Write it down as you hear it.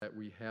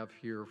we have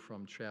here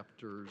from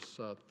chapters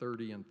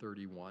 30 and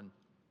 31.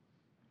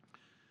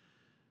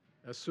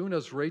 As soon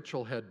as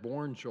Rachel had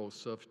borne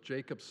Joseph,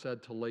 Jacob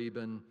said to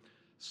Laban,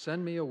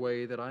 "Send me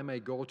away that I may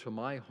go to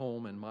my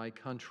home and my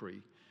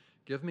country.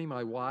 Give me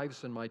my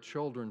wives and my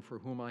children for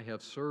whom I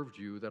have served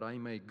you, that I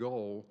may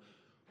go,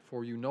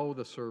 for you know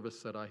the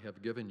service that I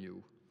have given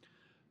you."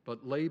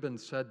 But Laban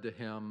said to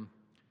him,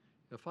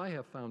 "If I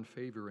have found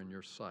favor in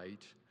your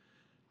sight,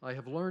 I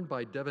have learned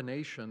by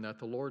divination that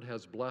the Lord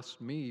has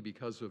blessed me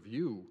because of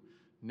you.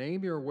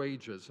 Name your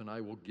wages, and I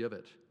will give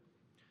it."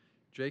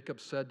 Jacob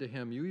said to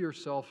him, "You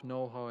yourself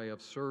know how I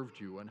have served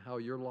you, and how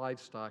your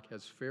livestock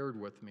has fared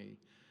with me.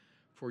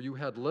 For you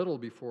had little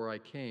before I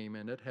came,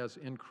 and it has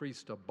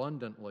increased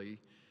abundantly,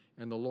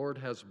 and the Lord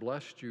has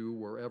blessed you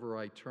wherever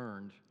I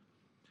turned.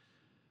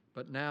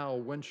 But now,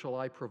 when shall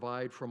I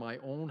provide for my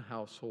own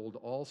household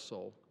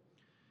also?"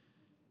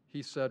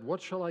 He said,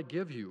 "What shall I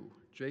give you?"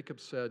 Jacob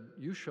said,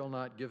 "You shall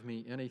not give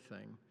me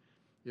anything.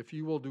 If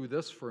you will do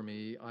this for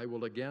me, I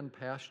will again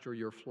pasture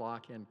your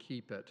flock and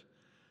keep it.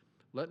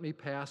 Let me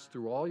pass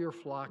through all your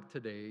flock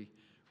today,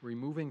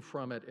 removing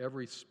from it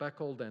every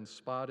speckled and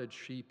spotted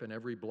sheep and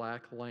every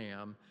black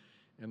lamb,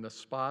 and the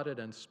spotted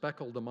and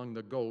speckled among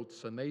the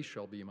goats, and they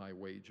shall be my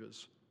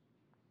wages."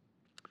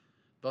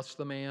 Thus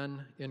the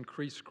man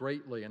increased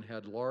greatly and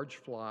had large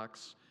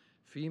flocks,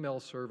 female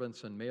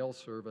servants and male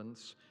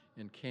servants,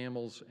 and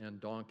camels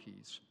and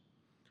donkeys.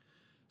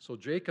 So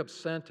Jacob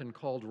sent and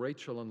called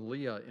Rachel and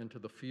Leah into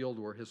the field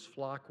where his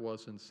flock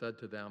was, and said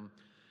to them,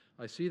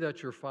 "I see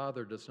that your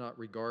father does not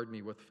regard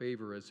me with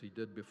favor as he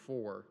did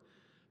before,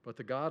 but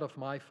the God of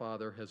my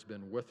father has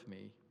been with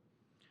me.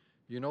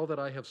 You know that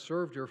I have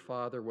served your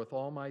father with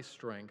all my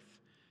strength,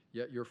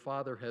 yet your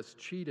father has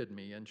cheated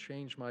me and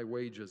changed my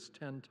wages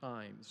 10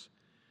 times.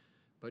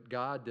 But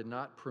God did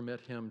not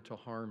permit him to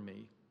harm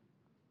me."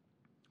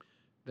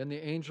 Then the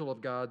angel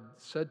of God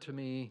said to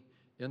me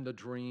in the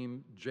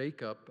dream,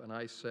 "Jacob," and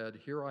I said,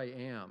 "Here I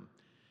am."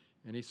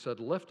 And he said,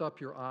 "Lift up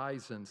your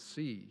eyes and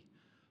see.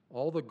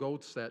 All the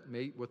goats that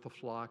mate with the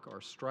flock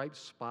are striped,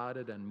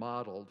 spotted, and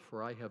mottled,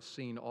 for I have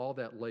seen all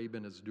that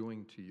Laban is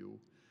doing to you.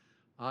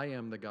 I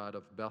am the God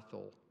of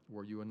Bethel,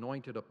 where you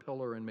anointed a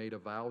pillar and made a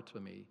vow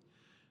to me.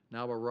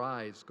 Now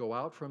arise, go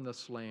out from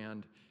this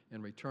land,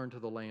 and return to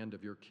the land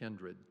of your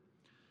kindred."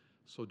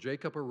 So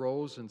Jacob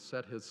arose and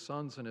set his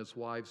sons and his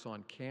wives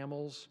on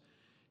camels.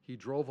 He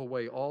drove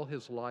away all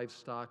his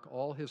livestock,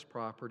 all his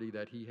property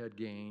that he had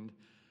gained,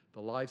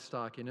 the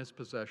livestock in his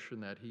possession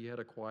that he had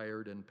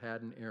acquired in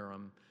Paddan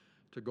Aram,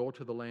 to go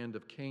to the land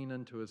of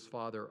Canaan to his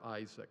father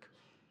Isaac.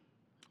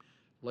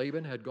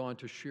 Laban had gone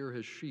to shear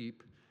his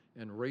sheep,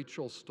 and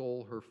Rachel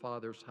stole her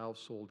father's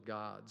household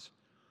gods.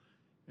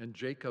 And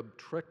Jacob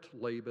tricked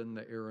Laban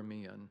the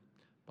Aramean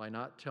by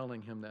not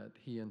telling him that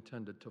he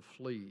intended to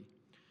flee.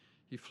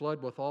 He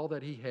fled with all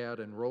that he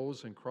had and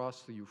rose and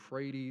crossed the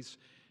Euphrates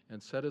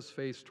and set his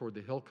face toward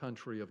the hill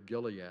country of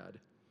Gilead.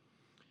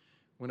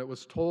 When it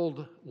was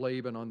told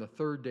Laban on the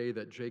 3rd day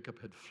that Jacob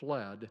had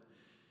fled,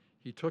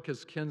 he took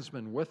his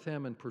kinsman with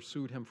him and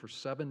pursued him for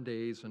 7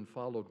 days and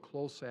followed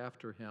close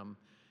after him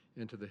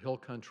into the hill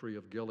country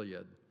of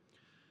Gilead.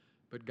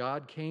 But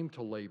God came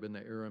to Laban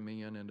the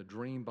Aramean in a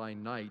dream by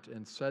night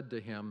and said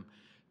to him,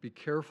 "Be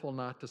careful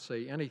not to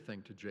say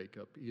anything to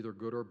Jacob, either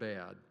good or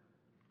bad."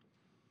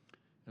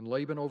 And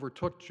Laban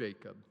overtook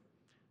Jacob.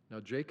 Now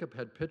Jacob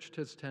had pitched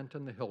his tent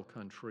in the hill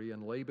country,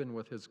 and Laban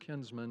with his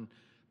kinsmen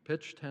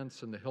pitched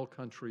tents in the hill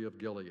country of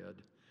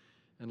Gilead.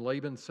 And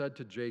Laban said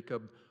to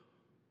Jacob,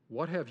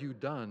 "What have you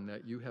done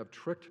that you have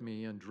tricked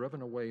me and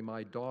driven away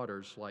my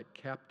daughters like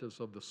captives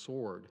of the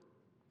sword?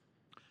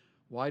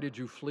 Why did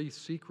you flee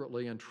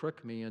secretly and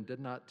trick me and did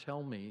not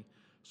tell me,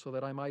 so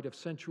that I might have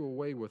sent you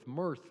away with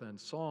mirth and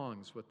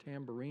songs, with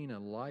tambourine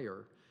and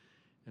lyre?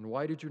 And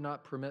why did you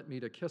not permit me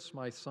to kiss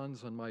my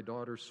sons and my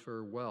daughters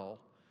farewell?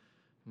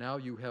 Now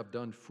you have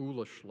done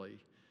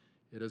foolishly.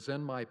 It is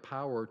in my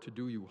power to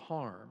do you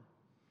harm.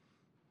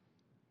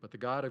 But the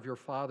God of your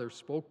father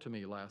spoke to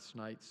me last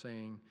night,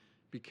 saying,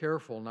 'Be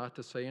careful not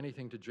to say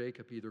anything to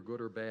Jacob, either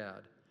good or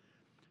bad.'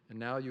 And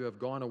now you have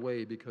gone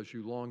away because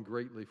you long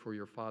greatly for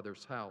your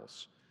father's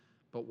house.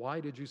 But why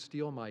did you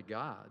steal my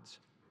gods?"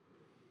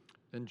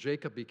 Then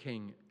Jacob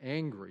became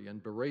angry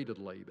and berated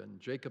Laban.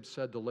 Jacob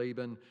said to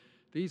Laban,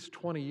 "These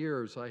 20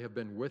 years I have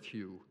been with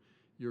you.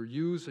 Your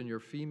ewes and your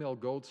female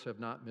goats have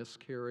not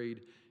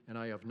miscarried, and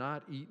I have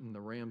not eaten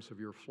the rams of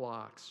your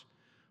flocks.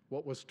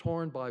 What was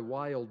torn by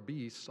wild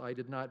beasts I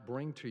did not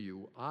bring to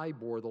you. I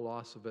bore the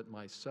loss of it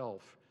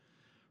myself.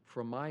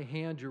 From my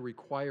hand you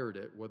required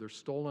it, whether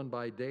stolen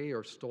by day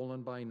or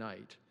stolen by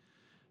night.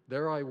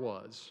 There I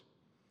was.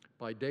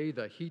 By day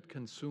the heat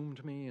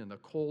consumed me, and the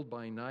cold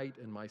by night,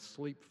 and my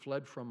sleep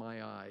fled from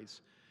my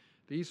eyes.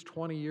 These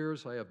 20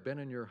 years I have been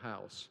in your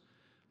house.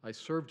 I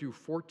served you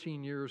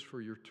 14 years for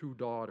your 2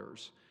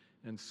 daughters,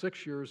 and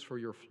 6 years for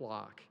your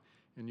flock,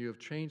 and you have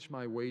changed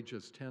my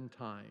wages 10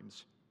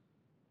 times.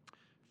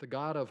 If the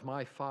God of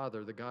my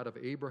father, the God of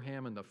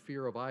Abraham and the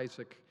fear of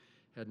Isaac,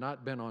 had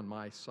not been on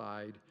my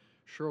side,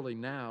 surely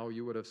now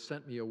you would have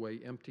sent me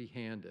away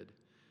empty-handed.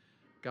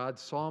 God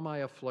saw my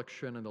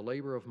affliction and the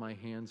labor of my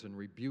hands and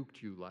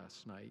rebuked you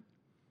last night."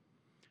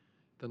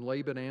 Then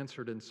Laban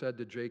answered and said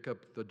to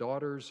Jacob, "The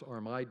daughters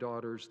are my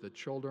daughters, the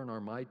children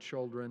are my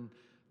children,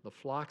 the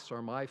flocks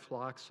are my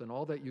flocks, and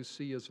all that you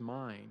see is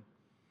mine.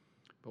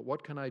 But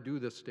what can I do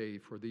this day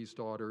for these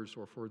daughters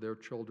or for their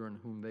children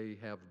whom they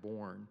have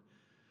borne?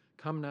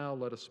 Come now,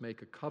 let us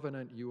make a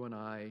covenant, you and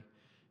I,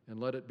 and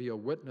let it be a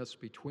witness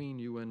between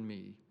you and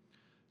me."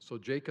 So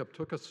Jacob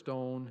took a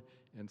stone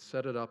and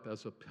set it up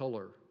as a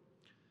pillar.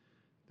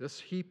 "This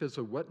heap is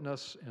a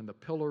witness, and the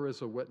pillar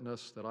is a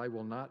witness that I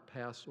will not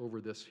pass over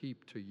this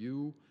heap to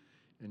you,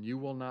 and you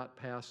will not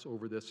pass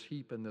over this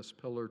heap and this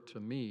pillar to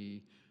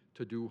me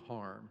to do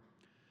harm.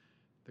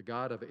 The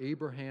God of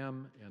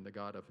Abraham and the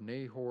God of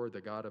Nahor,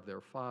 the God of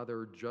their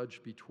father,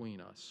 judge between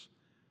us."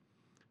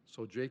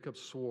 So Jacob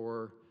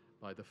swore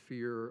by the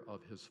fear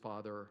of his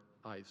father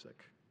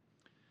Isaac.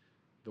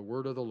 The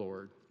word of the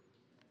Lord.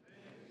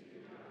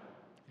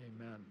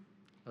 Amen.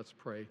 Let's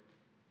pray.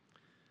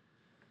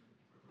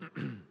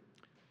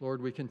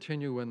 Lord, we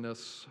continue in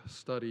this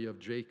study of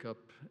Jacob,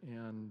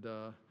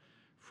 and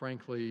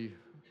frankly,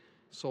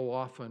 so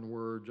often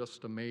we're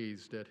just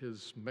amazed at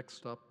his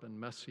mixed up and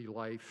messy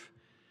life,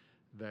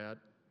 that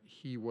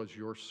he was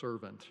your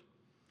servant.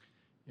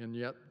 And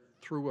yet,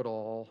 through it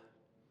all,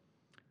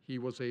 he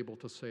was able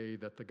to say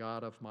that the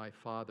God of my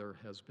father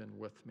has been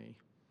with me.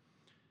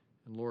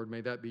 And Lord,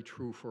 may that be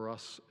true for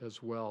us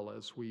as well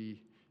as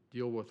we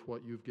deal with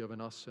what you've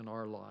given us in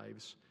our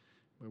lives.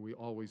 May we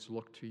always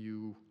look to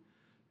you,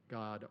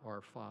 God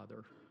our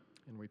Father.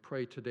 And we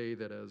pray today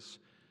that as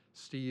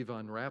Steve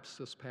unwraps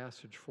this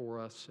passage for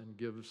us and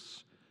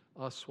gives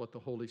us what the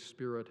Holy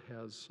Spirit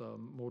has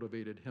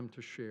motivated him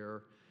to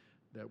share,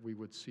 that we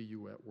would see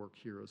you at work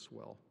here as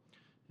well.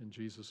 In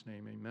Jesus'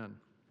 name, amen.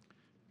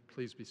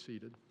 Please be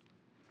seated.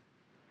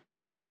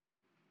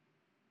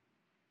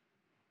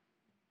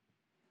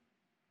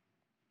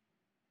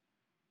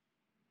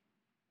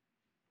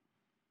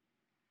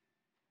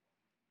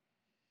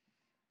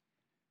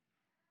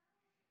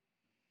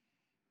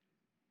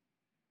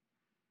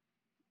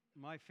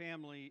 My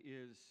family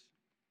is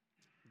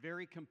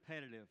very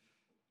competitive.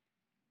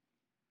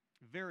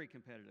 Very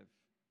competitive.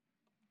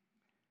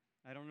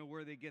 I don't know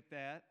where they get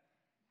that.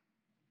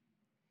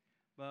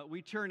 But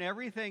we turn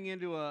everything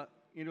into a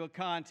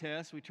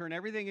contest. We turn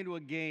everything into a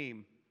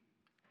game.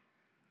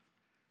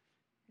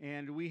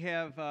 And we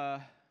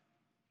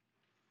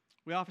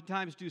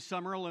oftentimes do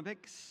Summer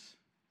Olympics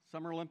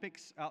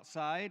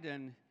outside,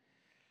 and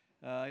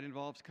it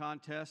involves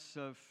contests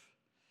of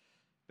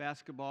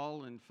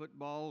basketball and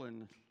football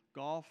and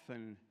golf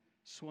and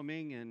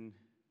swimming and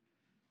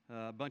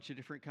a bunch of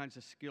different kinds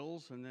of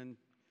skills. And then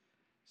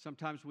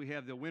sometimes we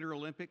have the Winter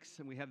Olympics,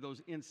 and we have those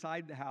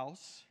inside the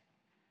house.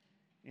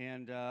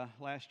 And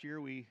last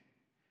year we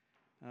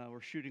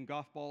were shooting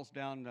golf balls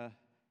down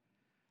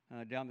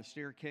the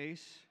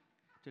staircase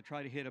to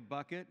try to hit a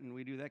bucket, and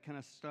we do that kind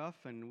of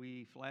stuff. And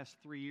for the last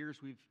 3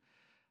 years we've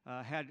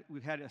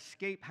had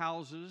escape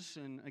houses,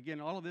 and again,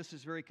 all of this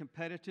is very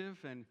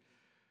competitive. And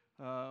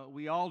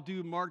we all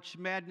do March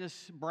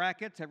Madness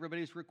brackets.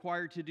 Everybody's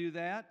required to do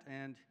that.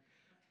 And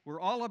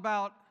we're all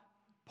about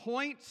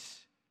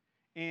points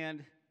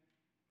and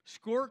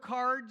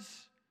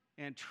scorecards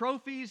and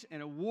trophies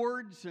and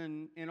awards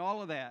and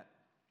all of that.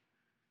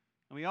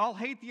 And we all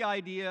hate the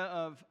idea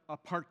of a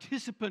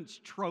participant's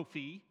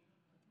trophy.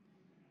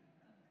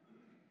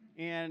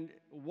 And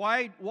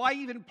why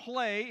even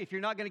play if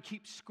you're not going to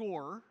keep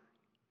score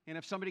and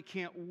if somebody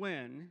can't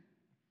win?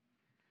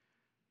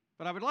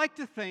 But I would like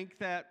to think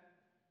that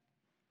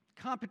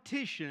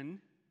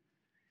competition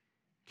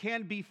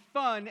can be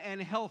fun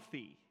and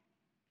healthy.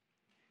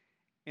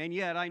 And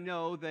yet I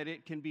know that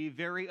it can be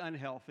very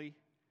unhealthy,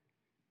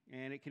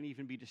 and it can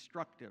even be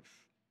destructive.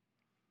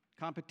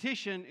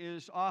 Competition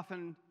is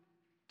often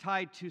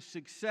tied to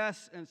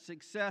success, and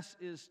success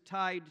is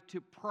tied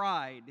to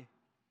pride.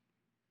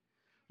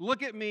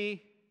 Look at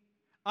me.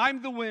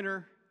 I'm the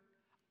winner.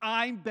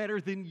 I'm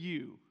better than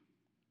you.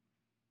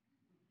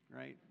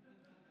 Right?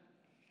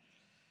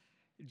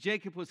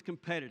 Jacob was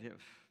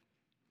competitive.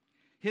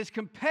 His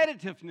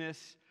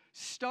competitiveness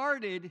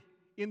started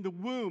in the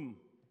womb.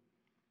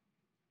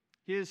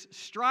 His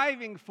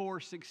striving for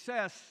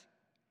success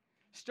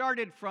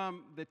started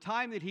from the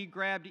time that he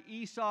grabbed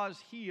Esau's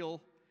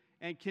heel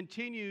and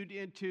continued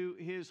into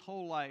his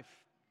whole life.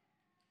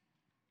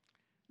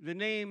 The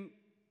name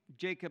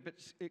Jacob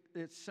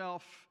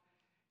itself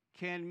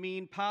can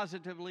mean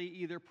positively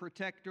either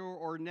protector,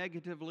 or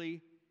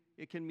negatively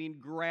it can mean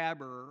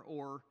grabber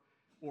or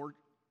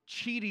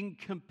cheating,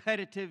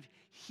 competitive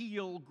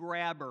heel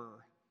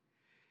grabber.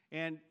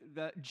 And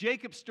the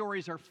Jacob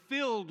stories are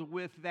filled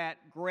with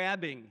that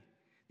grabbing.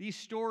 These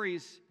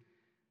stories,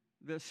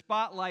 the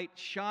spotlight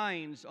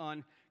shines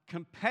on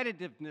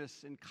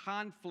competitiveness and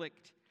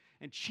conflict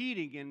and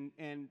cheating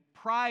and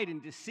pride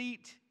and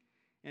deceit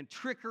and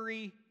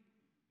trickery.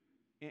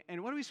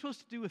 And what are we supposed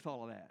to do with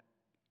all of that?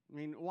 I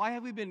mean, why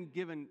have we been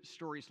given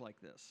stories like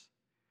this?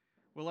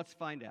 Well, let's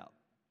find out.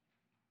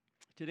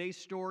 Today's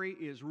story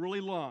is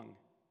really long.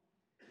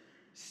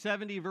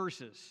 70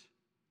 verses.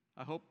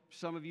 I hope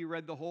some of you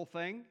read the whole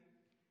thing,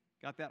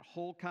 got that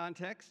whole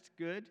context.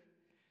 Good.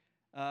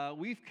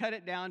 We've cut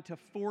it down to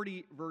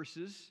 40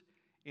 verses,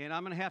 and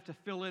I'm going to have to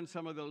fill in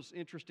some of those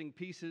interesting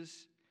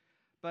pieces.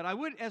 But I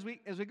would, as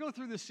we go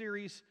through this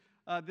series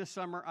this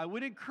summer, I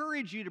would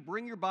encourage you to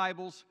bring your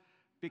Bibles,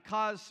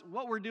 because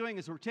what we're doing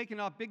is we're taking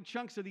off big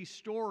chunks of these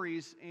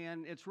stories,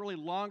 and it's really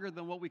longer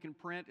than what we can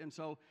print, and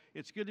so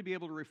it's good to be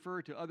able to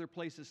refer to other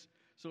places.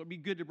 So it'd be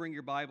good to bring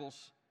your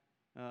Bibles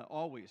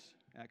always,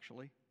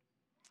 actually.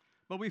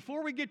 But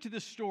before we get to the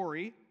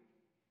story,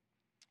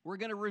 we're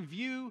going to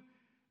review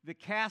the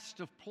cast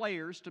of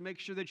players to make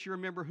sure that you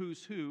remember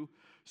who's who.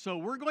 So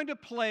we're going to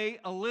play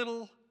a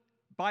little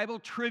Bible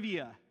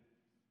trivia.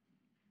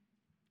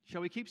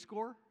 Shall we keep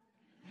score?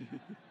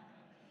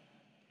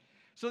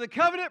 So the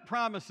covenant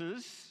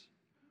promises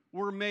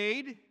were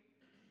made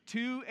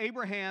to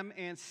Abraham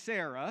and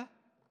Sarah,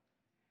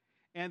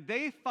 and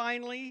they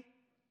finally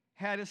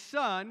had a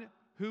son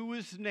who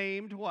was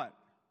named what?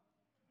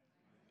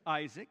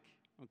 Isaac,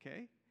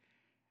 okay.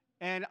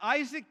 And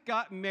Isaac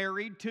got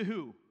married to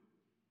who?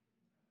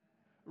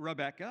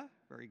 Rebekah,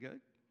 very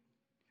good.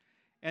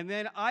 And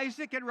then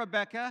Isaac and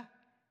Rebekah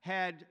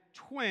had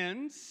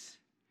twins,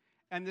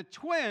 and the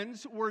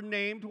twins were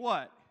named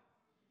what?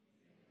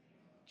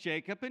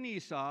 Jacob and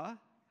Esau,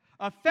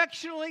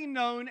 affectionately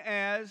known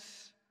as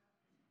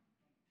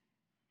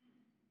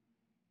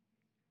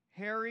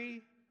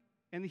Harry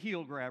and the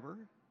heel grabber.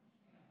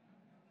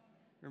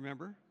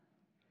 Remember?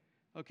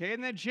 Okay,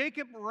 and then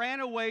Jacob ran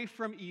away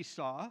from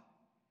Esau,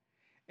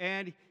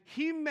 and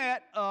he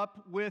met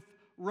up with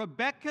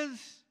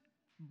Rebekah's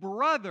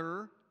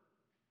brother,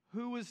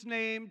 who was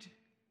named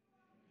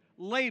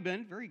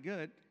Laban. Very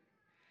good.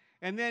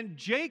 And then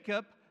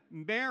Jacob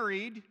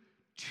married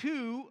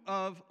two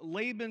of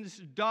Laban's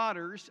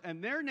daughters,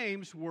 and their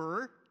names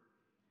were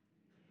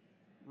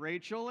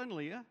Rachel and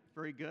Leah.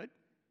 Very good.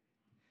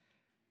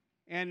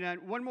 And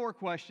one more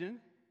question.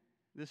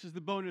 This is the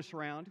bonus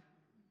round.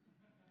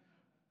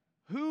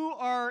 Who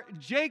are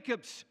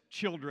Jacob's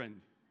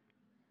children?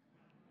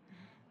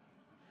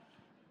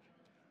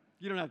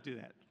 You don't have to do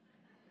that.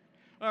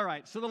 All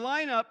right, so the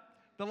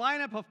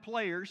lineup of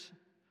players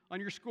on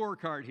your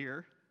scorecard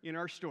here in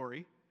our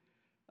story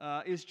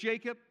is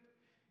Jacob,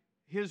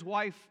 his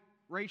wife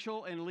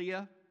Rachel and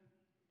Leah,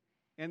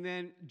 and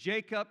then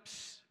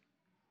Jacob's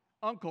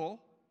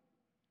uncle,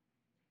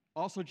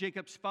 also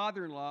Jacob's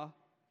father-in-law,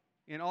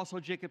 and also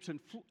Jacob's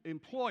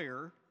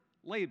employer,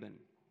 Laban.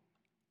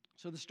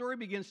 So the story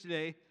begins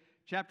today,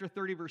 chapter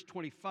 30, verse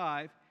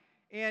 25.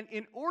 And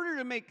in order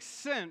to make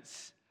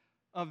sense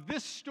of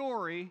this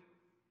story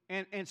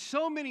and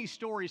so many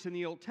stories in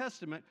the Old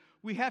Testament,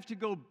 we have to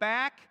go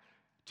back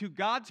to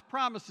God's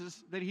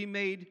promises that he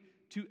made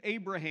to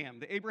Abraham,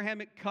 the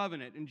Abrahamic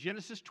covenant. In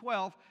Genesis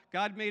 12,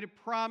 God made a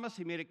promise.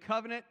 He made a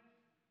covenant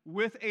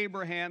with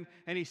Abraham,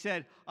 and he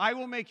said, I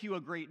will make you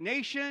a great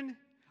nation.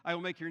 I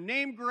will make your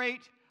name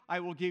great. I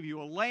will give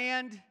you a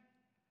land.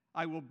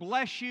 I will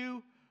bless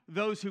you.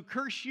 Those who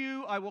curse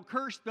you, I will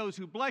curse. Those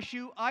who bless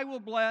you, I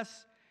will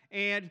bless.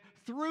 And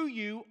through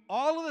you,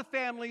 all of the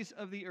families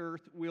of the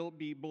earth will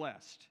be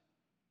blessed.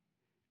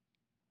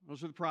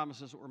 Those are the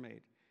promises that were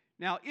made.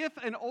 Now, if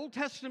an Old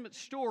Testament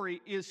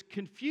story is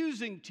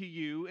confusing to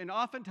you, and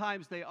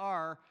oftentimes they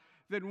are,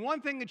 then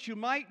one thing that you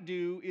might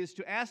do is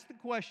to ask the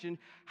question,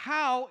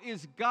 how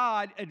is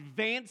God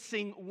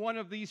advancing one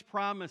of these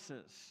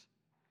promises?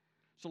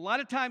 So a lot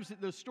of times,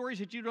 those stories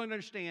that you don't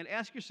understand,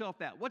 ask yourself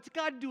that. What's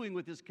God doing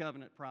with his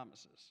covenant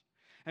promises?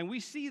 And we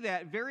see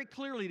that very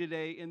clearly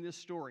today in this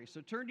story.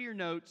 So turn to your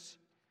notes,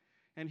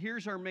 and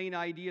here's our main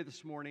idea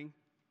this morning.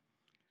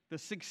 The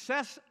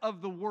success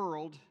of the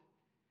world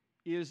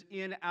is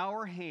in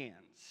our hands,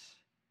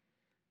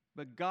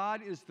 but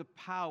God is the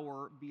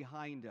power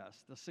behind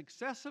us. The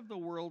success of the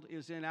world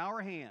is in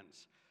our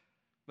hands,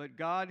 but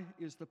God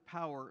is the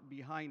power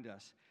behind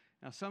us.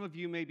 Now, some of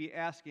you may be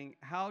asking,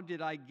 how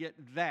did I get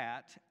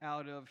that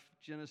out of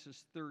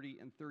Genesis 30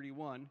 and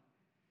 31?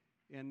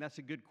 And that's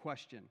a good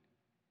question.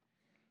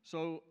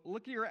 So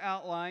look at your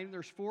outline.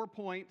 There's 4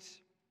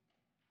 points.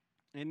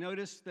 And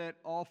notice that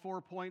all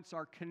 4 points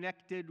are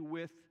connected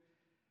with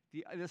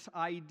this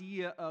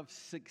idea of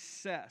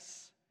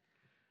success.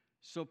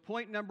 So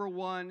point number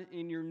 1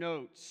 in your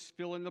notes,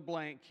 fill in the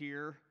blank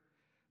here,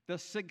 the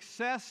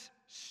success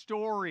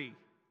story.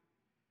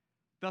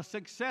 The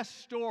success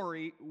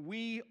story,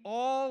 we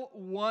all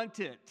want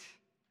it.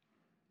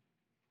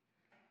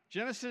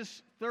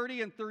 Genesis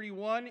 30 and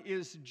 31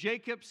 is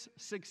Jacob's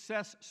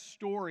success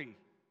story.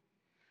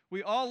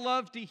 We all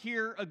love to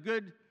hear a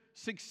good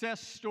success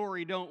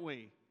story, don't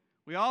we?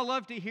 We all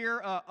love to hear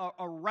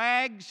a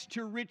rags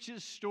to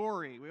riches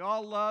story. We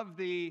all love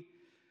the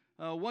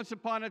once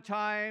upon a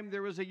time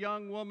there was a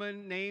young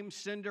woman named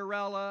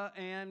Cinderella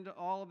and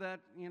all of that,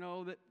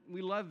 that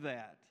we love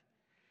that.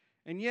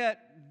 And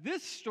yet,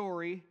 this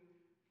story,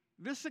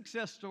 this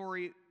success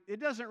story, it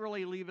doesn't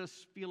really leave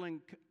us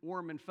feeling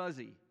warm and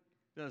fuzzy,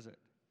 does it?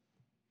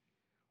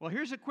 Well,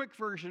 here's a quick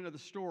version of the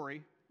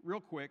story,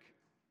 real quick.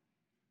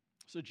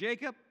 So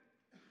Jacob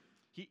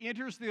He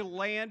enters the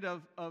land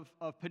of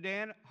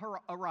Padan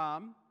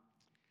Aram,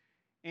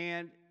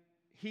 and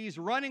he's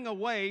running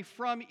away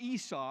from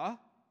Esau.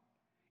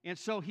 And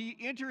so he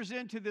enters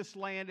into this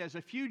land as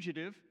a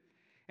fugitive,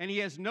 and he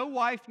has no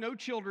wife, no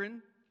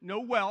children, no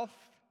wealth.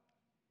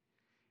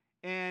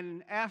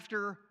 And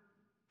after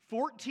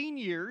 14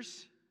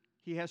 years,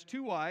 he has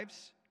 2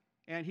 wives,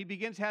 and he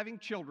begins having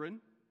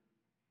children.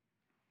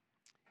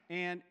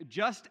 And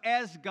just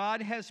as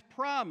God has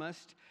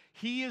promised,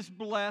 he is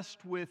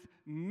blessed with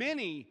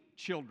many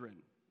children.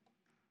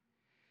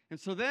 And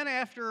so then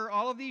after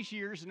all of these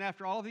years and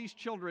after all of these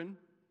children,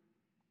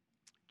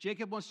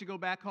 Jacob wants to go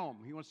back home.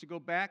 He wants to go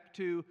back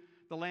to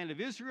the land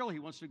of Israel. He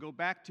wants to go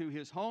back to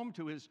his home,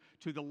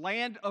 to the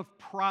land of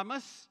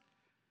promise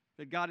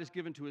that God has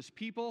given to his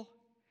people.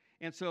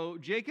 And so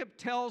Jacob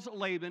tells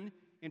Laban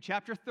in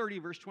chapter 30,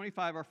 verse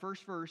 25, our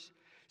first verse,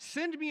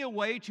 "Send me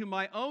away to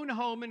my own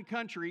home and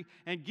country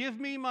and give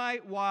me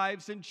my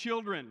wives and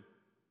children."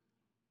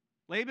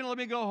 Laban, let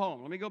me go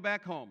home. Let me go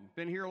back home.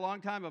 Been here a long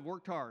time. I've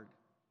worked hard.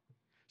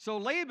 So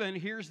Laban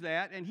hears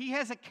that, and he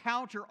has a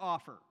counter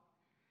offer.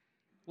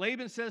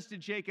 Laban says to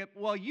Jacob,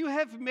 "Well, you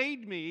have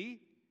made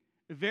me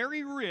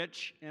very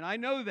rich, and I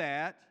know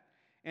that,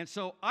 and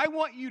so I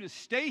want you to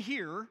stay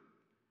here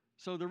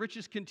so the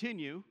riches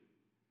continue.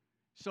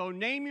 So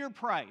name your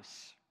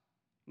price,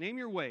 name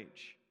your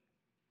wage."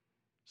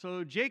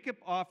 So Jacob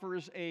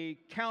offers a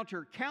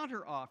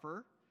counter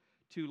offer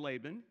to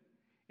Laban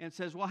and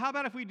says, "Well, how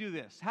about if we do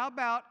this? How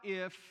about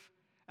if,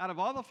 out of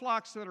all the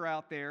flocks that are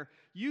out there,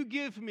 you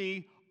give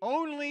me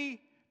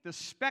only the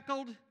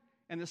speckled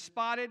and the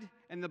spotted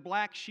and the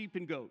black sheep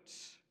and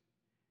goats?"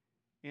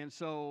 And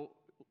so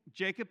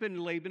Jacob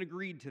and Laban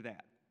agreed to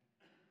that.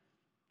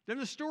 Then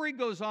the story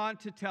goes on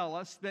to tell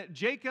us that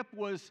Jacob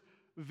was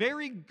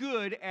very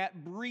good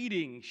at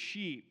breeding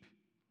sheep.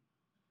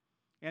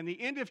 And the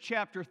end of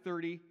chapter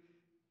 30,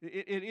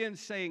 it ends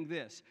saying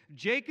this: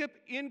 "Jacob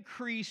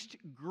increased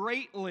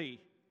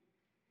greatly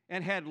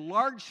and had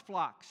large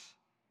flocks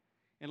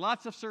and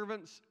lots of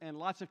servants and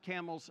lots of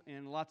camels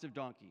and lots of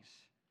donkeys."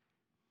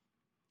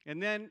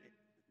 And then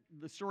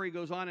the story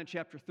goes on in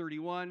chapter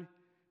 31.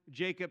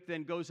 Jacob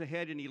then goes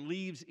ahead and he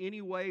leaves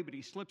anyway, but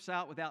he slips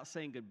out without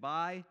saying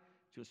goodbye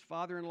to his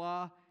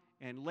father-in-law.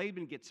 And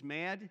Laban gets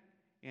mad,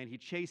 and he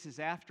chases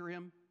after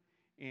him.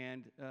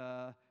 And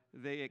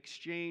they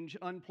exchange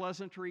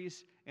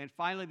unpleasantries. And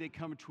finally, they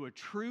come to a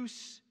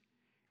truce.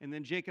 And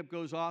then Jacob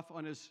goes off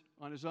on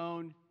his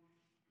own.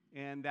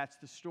 And that's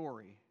the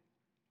story.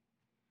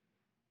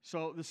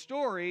 So the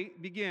story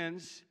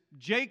begins,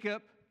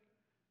 Jacob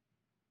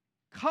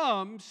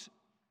comes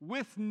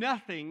with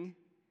nothing,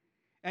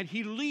 and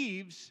he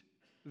leaves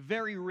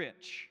very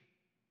rich.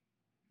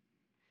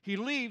 He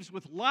leaves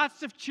with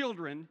lots of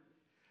children,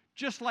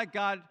 just like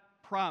God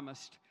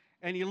promised,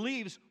 and he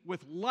leaves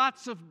with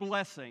lots of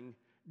blessing,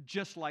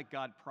 just like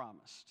God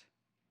promised.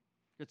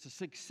 It's a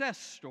success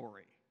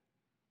story,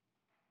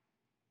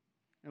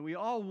 and we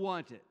all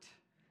want it,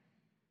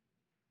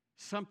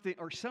 something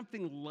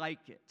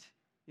like it.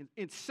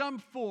 In some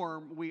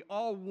form, we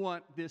all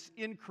want this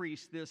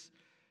increase, this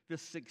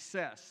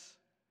success.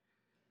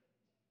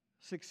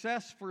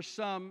 Success for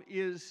some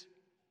is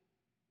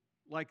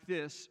like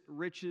this: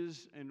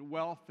 riches and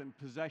wealth and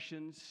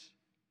possessions.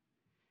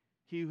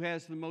 He who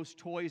has the most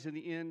toys in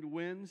the end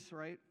wins,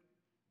 right?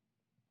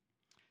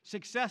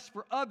 Success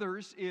for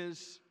others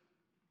is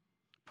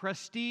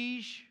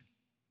prestige,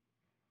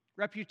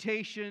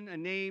 reputation, a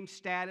name,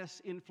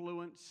 status,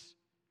 influence,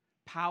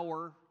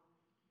 power,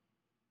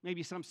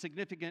 maybe some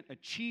significant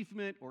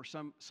achievement or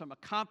some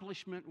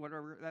accomplishment,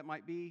 whatever that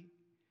might be.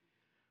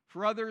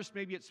 For others,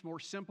 maybe it's more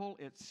simple.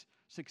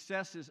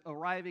 Success is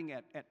arriving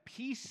at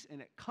peace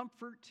and at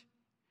comfort.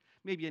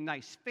 Maybe a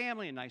nice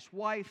family, a nice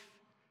wife,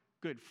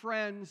 good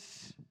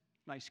friends,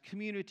 nice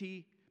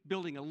community,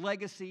 building a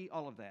legacy,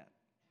 all of that.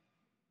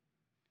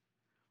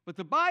 But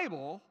the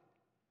Bible,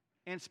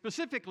 and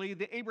specifically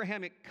the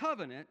Abrahamic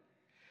covenant,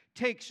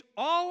 takes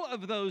all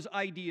of those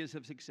ideas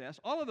of success,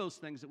 all of those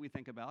things that we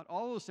think about,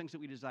 all those things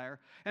that we desire,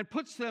 and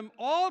puts them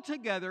all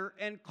together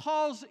and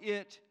calls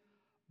it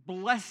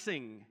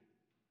blessing.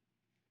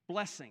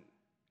 Blessing.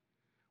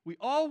 We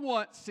all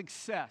want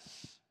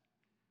success.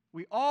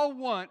 We all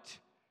want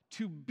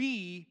to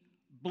be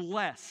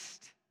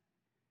blessed.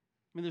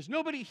 I mean, there's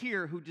nobody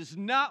here who does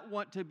not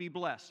want to be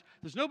blessed.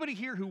 There's nobody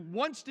here who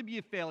wants to be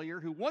a failure,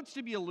 who wants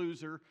to be a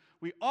loser.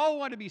 We all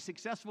want to be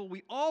successful.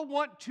 We all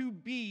want to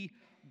be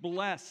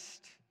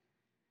blessed.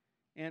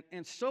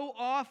 And so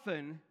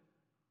often,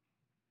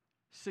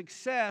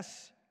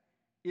 success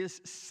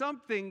is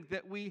something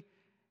that we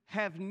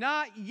have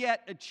not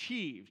yet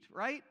achieved,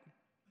 right?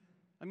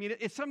 I mean,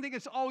 it's something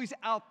that's always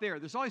out there.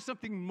 There's always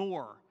something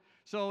more.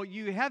 So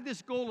you have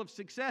this goal of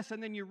success,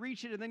 and then you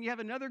reach it, and then you have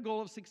another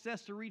goal of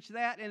success to reach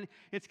that, and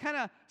it's kind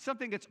of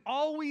something that's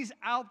always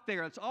out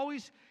there. It's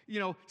always,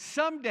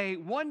 someday,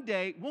 one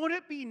day, won't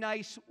it be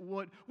nice,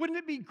 wouldn't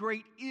it be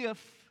great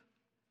if,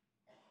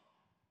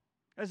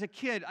 as a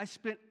kid, I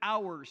spent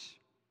hours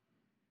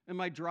in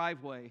my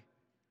driveway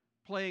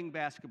playing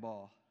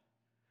basketball,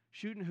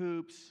 shooting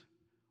hoops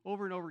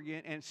over and over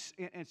again,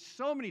 and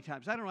so many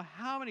times, I don't know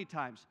how many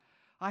times,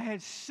 I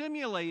had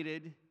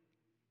simulated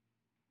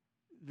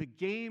the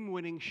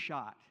game-winning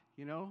shot,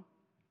 you know?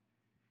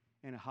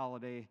 And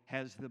Holiday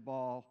has the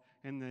ball,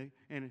 and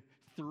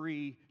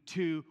 3,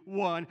 2,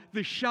 1,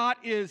 the shot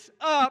is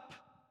up,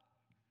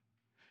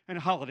 and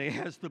Holiday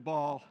has the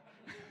ball,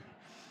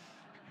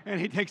 and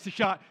he takes the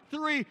shot,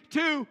 3,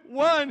 2,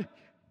 1,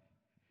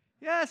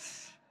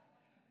 yes,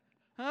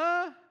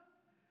 huh?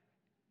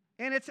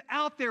 And it's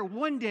out there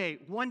one day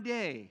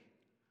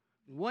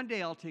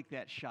I'll take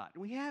that shot.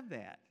 And we have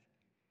that.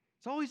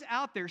 It's always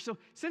out there. So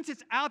since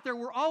it's out there,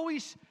 we're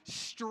always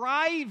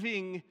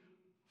striving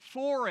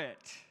for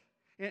it.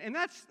 And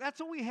that's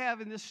what we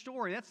have in this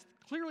story. That's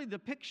clearly the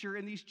picture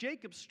in these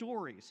Jacob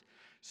stories.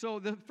 So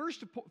the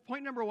first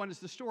point number 1 is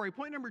the story.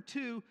 Point number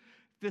 2,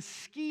 the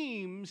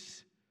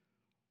schemes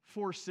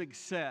for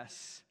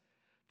success.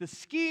 The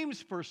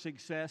schemes for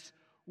success,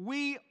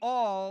 we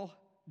all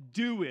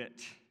do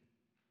it.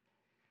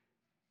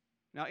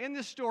 Now, in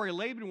this story,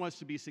 Laban wants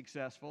to be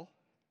successful,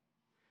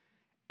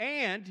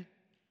 and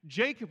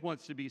Jacob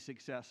wants to be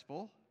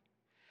successful,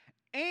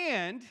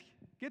 and,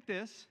 get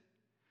this,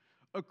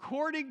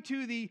 according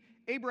to the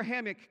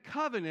Abrahamic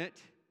covenant,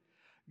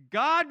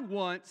 God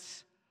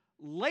wants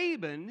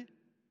Laban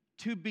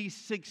to be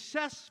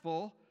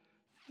successful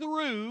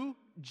through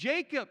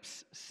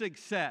Jacob's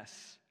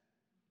success.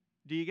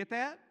 Do you get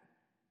that?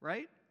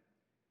 Right?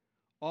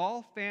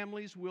 All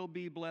families will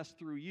be blessed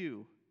through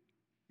you,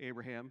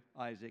 Abraham,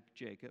 Isaac,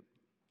 Jacob.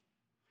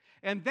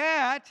 And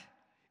that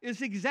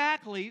is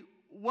exactly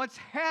what's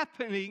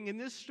happening in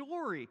this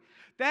story.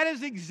 That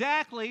is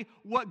exactly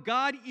what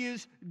God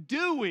is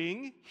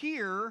doing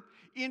here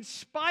in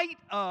spite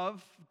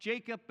of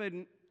Jacob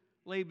and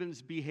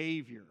Laban's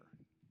behavior.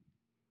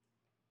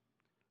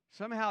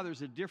 Somehow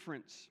there's a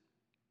difference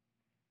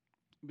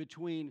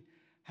between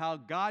how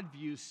God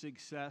views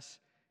success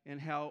and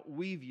how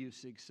we view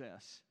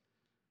success.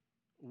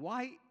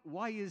 Why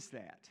is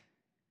that?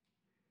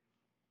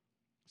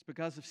 It's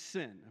because of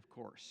sin, of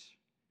course.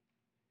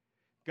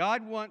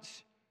 God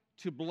wants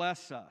to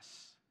bless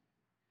us.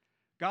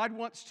 God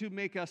wants to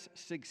make us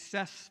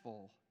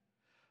successful.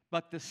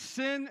 But the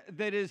sin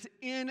that is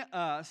in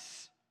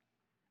us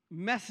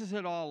messes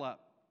it all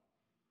up.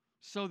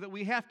 So that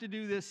we have to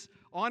do this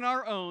on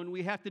our own.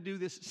 We have to do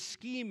this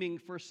scheming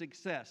for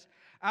success.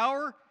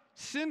 Our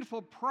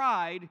sinful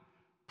pride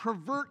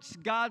perverts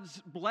God's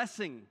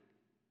blessing.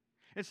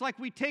 It's like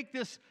we take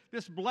this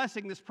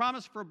blessing, this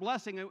promise for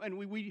blessing, and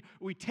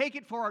we take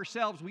it for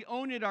ourselves. We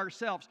own it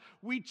ourselves.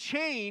 We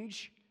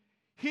change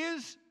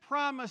His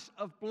promise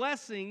of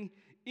blessing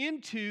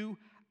into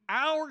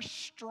our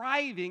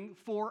striving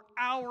for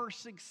our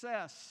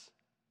success.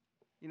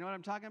 You know what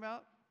I'm talking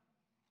about?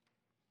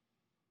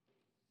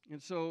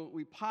 And so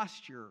we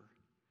posture,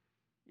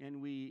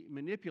 and we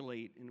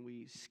manipulate, and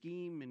we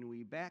scheme, and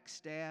we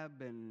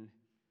backstab, and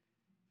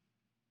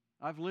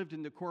I've lived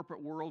in the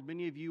corporate world.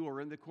 Many of you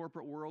are in the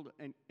corporate world,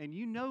 and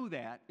you know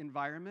that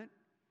environment.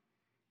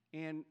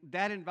 And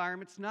that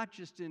environment's not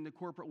just in the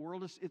corporate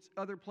world, it's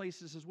other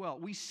places as well.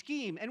 We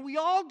scheme, and we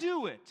all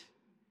do it.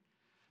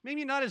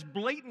 Maybe not as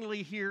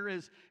blatantly here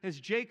as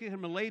Jacob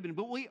and Laban,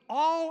 but we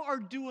all are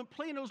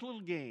playing those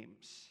little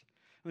games.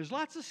 And there's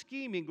lots of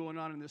scheming going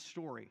on in this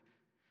story.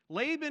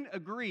 Laban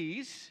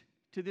agrees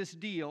to this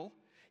deal.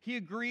 He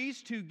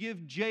agrees to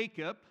give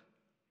Jacob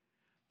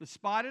the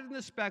spotted and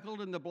the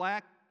speckled and the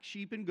black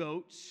sheep and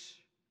goats.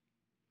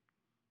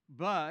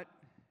 But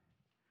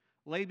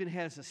Laban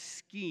has a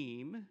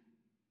scheme.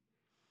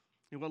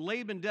 And what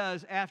Laban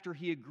does after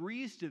he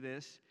agrees to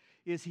this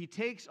is he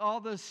takes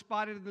all the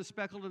spotted and the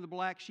speckled and the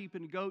black sheep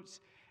and goats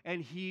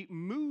and he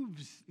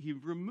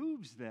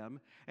removes them,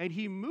 and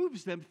he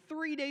moves them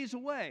 3 days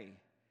away.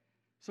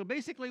 So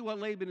basically what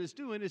Laban is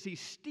doing is he's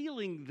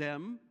stealing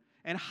them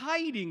and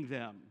hiding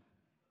them.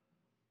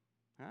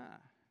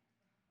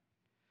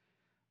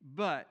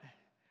 But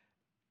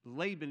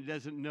Laban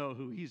doesn't know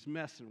who he's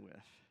messing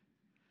with.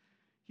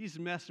 He's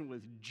messing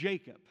with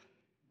Jacob,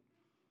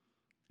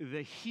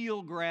 the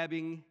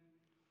heel-grabbing,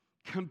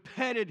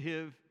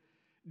 competitive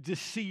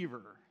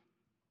deceiver.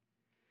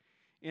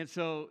 And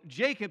so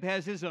Jacob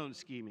has his own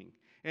scheming.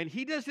 And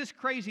he does this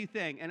crazy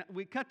thing. And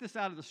we cut this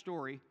out of the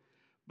story.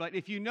 But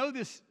if you know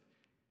this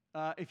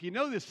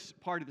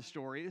part of the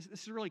story, this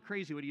is really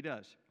crazy what he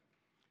does.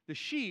 The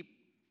sheep,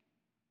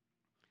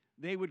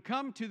 they would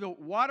come to the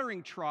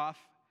watering trough,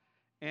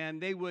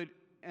 and they would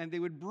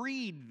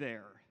breed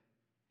there.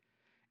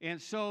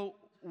 And so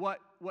what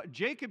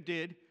Jacob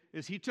did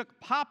is he took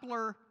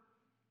poplar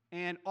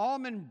and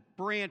almond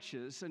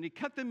branches, and he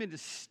cut them into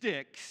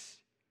sticks.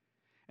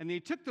 And he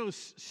took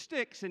those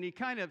sticks, and he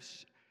kind of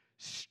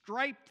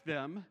striped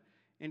them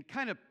and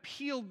kind of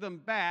peeled them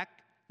back,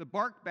 the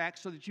bark back,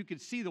 so that you could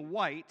see the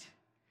white.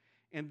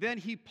 And then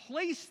he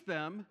placed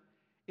them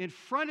in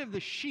front of the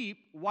sheep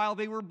while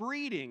they were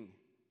breeding.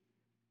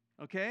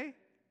 Okay?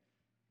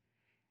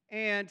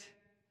 And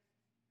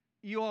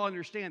you all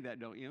understand that,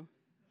 don't you?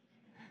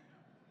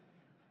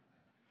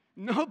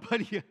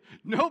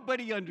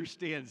 Nobody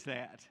understands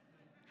that.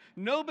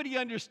 Nobody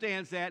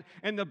understands that,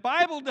 and the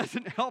Bible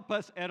doesn't help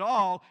us at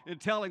all in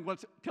telling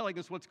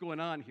us what's going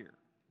on here.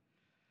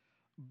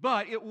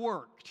 But it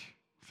worked,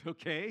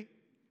 okay?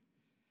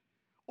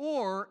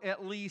 Or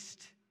at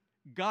least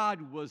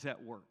God was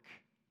at work.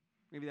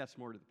 Maybe that's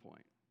more to the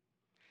point.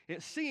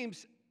 It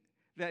seems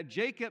that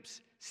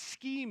Jacob's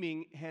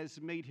scheming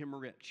has made him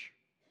rich.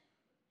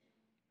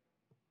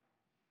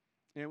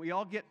 And we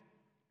all get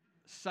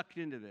sucked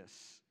into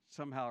this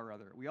somehow or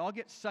other. We all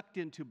get sucked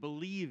into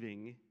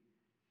believing,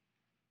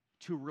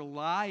 to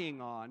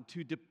relying on,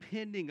 to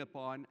depending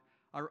upon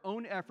our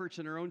own efforts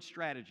and our own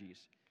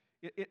strategies.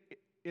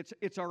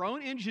 It's our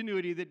own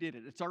ingenuity that did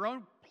it. It's our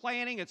own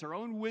planning. It's our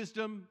own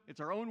wisdom. It's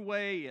our own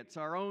way. It's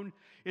our own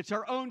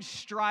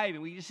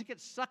striving. We just get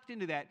sucked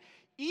into that.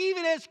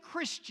 Even as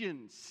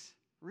Christians,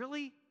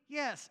 really?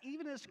 Yes,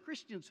 even as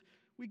Christians,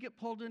 we get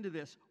pulled into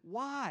this.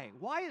 Why?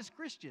 Why as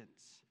Christians?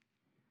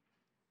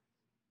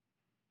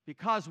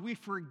 Because we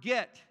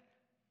forget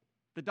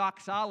the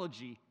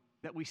doxology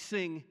that we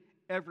sing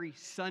every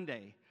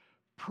Sunday.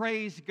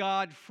 Praise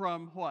God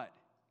from what?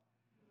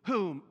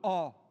 Whom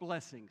all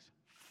blessings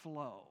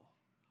flow.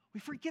 We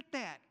forget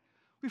that.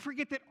 We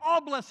forget that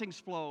all blessings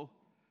flow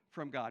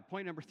from God.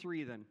 Point number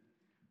 3 then.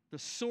 The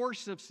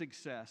source of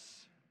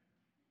success.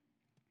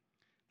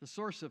 The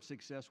source of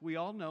success. We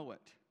all know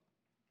it.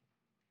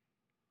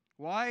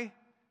 Why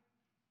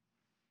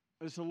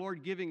is the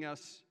Lord giving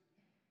us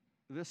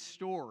this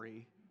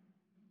story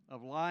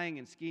of lying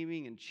and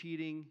scheming and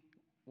cheating?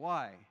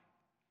 Why?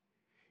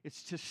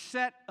 It's to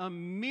set a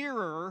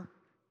mirror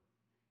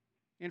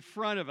in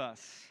front of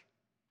us.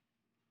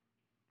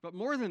 But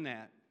more than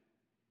that,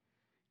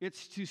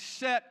 it's to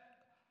set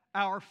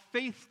our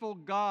faithful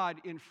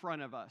God in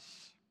front of us,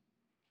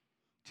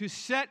 to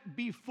set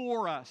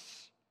before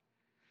us,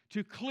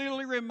 to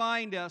clearly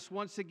remind us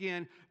once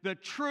again the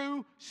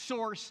true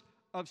source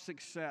of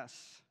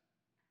success.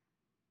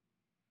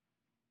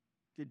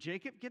 Did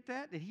Jacob get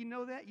that? Did he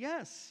know that?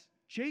 Yes.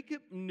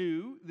 Jacob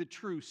knew the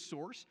true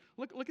source.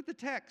 Look at the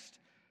text.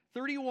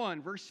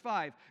 31, verse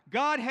 5.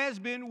 God has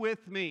been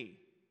with me.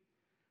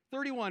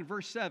 31,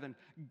 verse 7.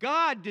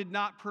 God did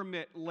not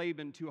permit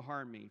Laban to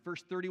harm me.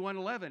 Verse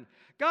 31:11.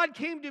 God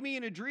came to me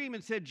in a dream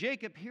and said,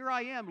 Jacob, here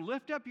I am.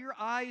 Lift up your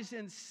eyes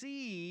and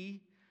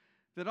see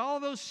that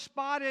all those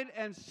spotted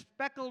and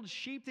speckled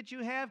sheep that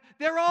you have,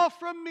 they're all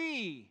from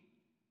me,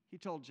 he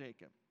told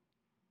Jacob.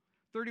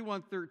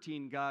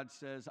 31:13, God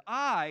says,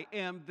 I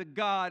am the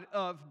God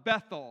of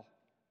Bethel.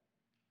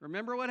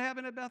 Remember what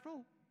happened at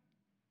Bethel?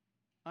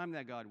 I'm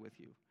that God with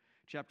you.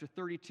 Chapter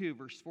 32,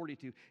 verse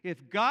 42.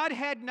 If God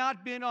had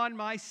not been on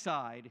my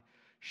side,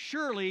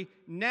 surely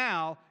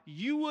now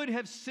you would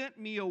have sent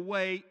me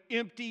away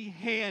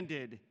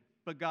empty-handed.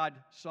 But God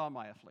saw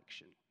my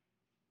affliction.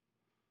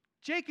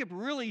 Jacob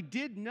really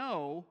did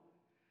know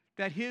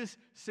that his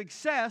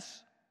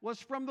success was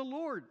from the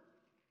Lord.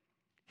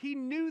 He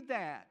knew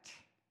that.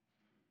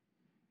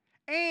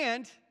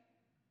 And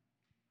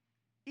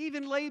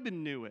even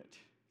Laban knew it.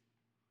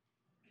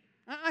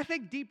 I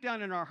think deep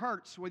down in our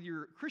hearts, whether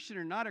you're a Christian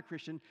or not a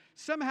Christian,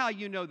 somehow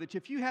you know that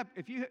if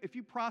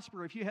you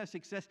prosper, if you have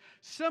success,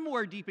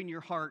 somewhere deep in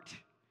your heart,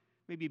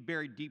 maybe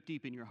buried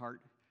deep in your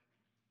heart,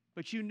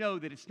 but you know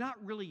that it's not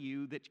really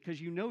you, that because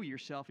you know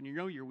yourself and you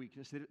know your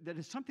weakness, that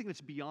it's something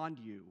that's beyond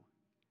you.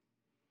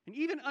 And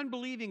even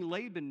unbelieving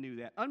Laban knew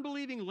that.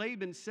 Unbelieving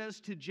Laban says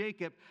to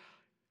Jacob,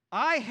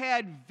 I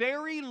had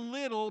very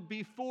little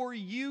before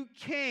you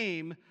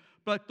came,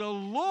 but the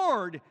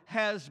Lord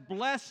has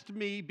blessed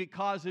me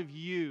because of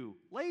you.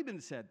 Laban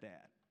said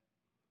that.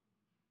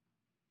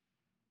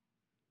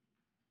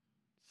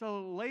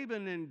 So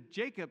Laban and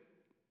Jacob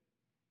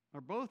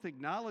are both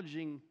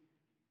acknowledging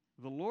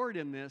the Lord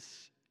in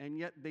this, and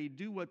yet they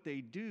do what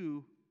they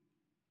do.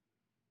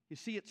 You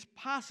see, it's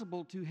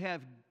possible to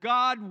have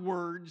God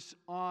words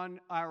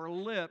on our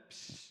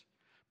lips,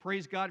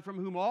 praise God from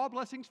whom all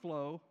blessings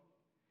flow,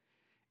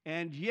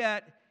 and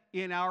yet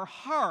in our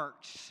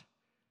hearts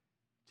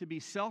to be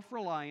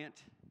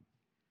self-reliant,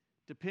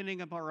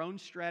 depending on our own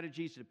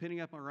strategies, depending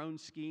on our own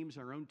schemes,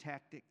 our own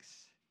tactics.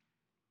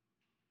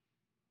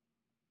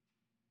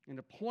 And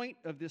the point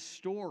of this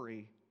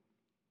story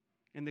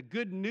and the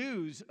good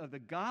news of the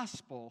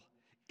gospel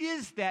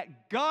is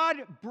that God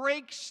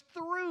breaks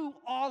through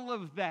all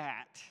of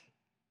that.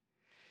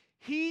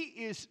 He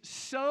is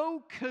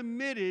so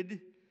committed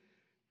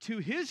to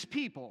His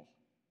people.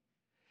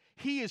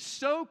 He is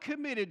so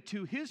committed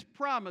to His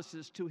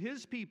promises to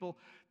His people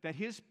that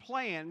His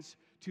plans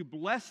to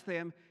bless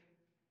them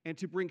and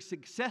to bring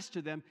success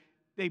to them,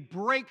 they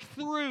break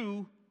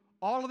through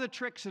all of the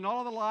tricks and all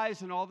of the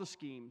lies and all the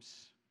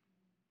schemes.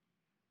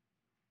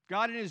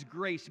 God in His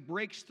grace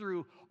breaks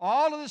through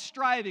all of the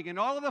striving and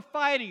all of the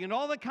fighting and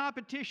all the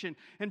competition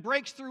and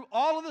breaks through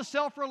all of the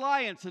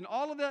self-reliance and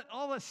all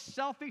the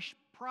selfish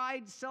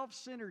pride,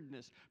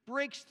 self-centeredness,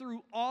 breaks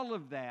through all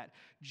of that.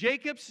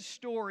 Jacob's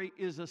story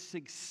is a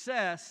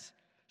success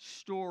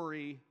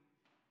story,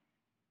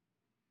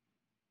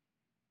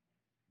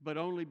 but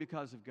only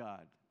because of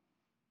God.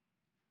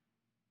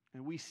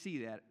 And we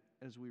see that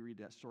as we read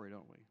that story,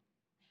 don't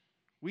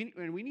we?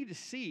 And we need to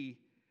see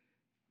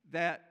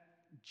that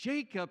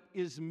Jacob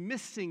is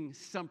missing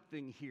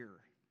something here.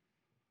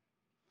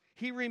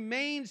 He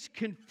remains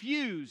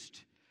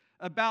confused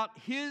about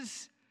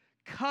his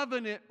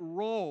covenant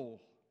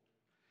role.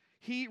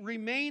 He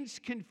remains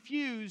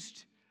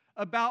confused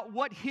about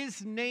what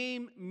his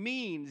name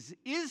means.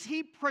 Is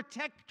he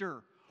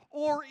protector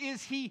or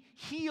is he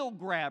heel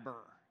grabber?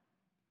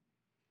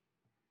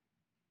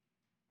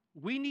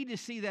 We need to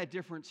see that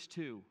difference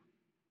too.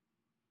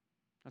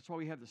 That's why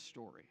we have the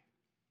story.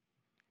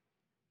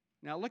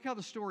 Now look how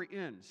the story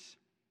ends.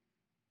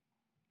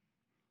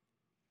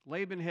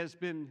 Laban has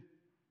been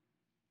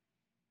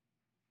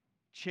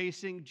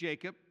chasing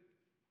Jacob,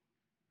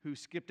 who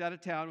skipped out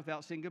of town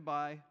without saying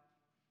goodbye.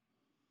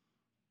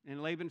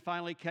 And Laban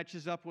finally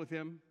catches up with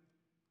him.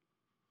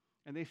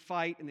 And they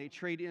fight and they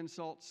trade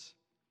insults.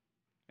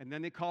 And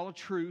then they call a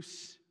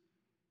truce.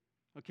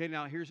 Okay,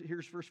 now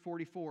here's verse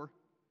 44.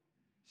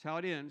 That's how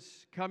it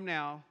ends. Come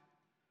now,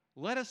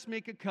 let us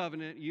make a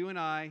covenant, you and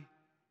I,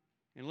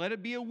 and let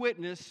it be a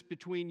witness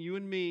between you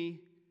and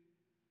me.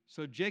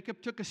 So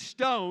Jacob took a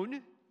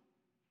stone.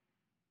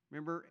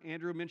 Remember,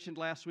 Andrew mentioned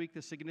last week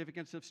the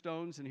significance of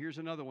stones, and here's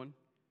another one.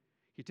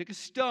 He took a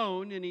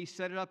stone and he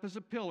set it up as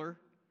a pillar.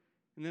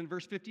 And then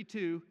verse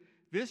 52,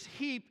 this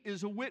heap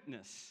is a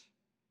witness.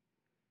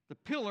 The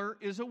pillar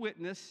is a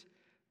witness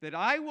that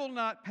I will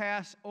not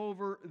pass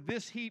over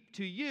this heap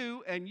to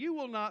you, and you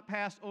will not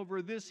pass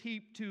over this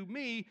heap to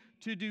me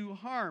to do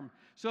harm.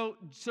 So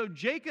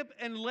Jacob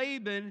and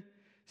Laban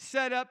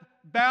set up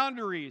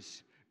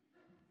boundaries.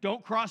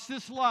 Don't cross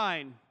this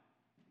line.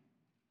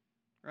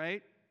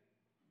 Right?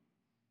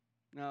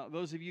 Now,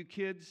 those of you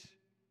kids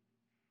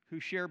who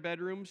share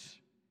bedrooms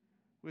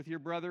with your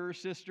brother or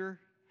sister,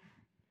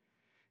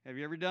 have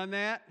you ever done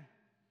that?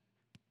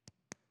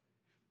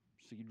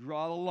 So you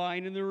draw the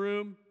line in the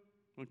room.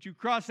 Don't you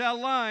cross that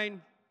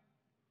line.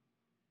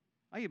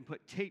 I even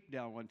put tape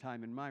down one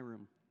time in my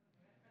room.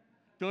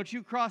 Don't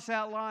you cross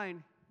that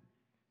line.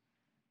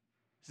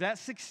 Is that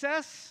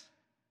success?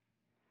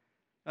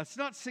 That's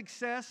not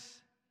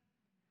success.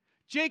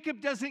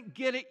 Jacob doesn't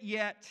get it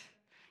yet.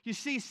 You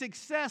see,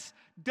 success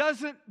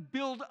doesn't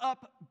build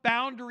up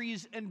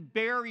boundaries and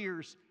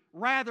barriers.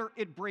 Rather,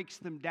 it breaks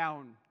them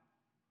down.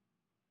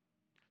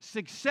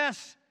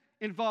 Success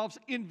involves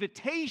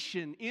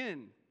invitation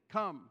in.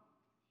 Come.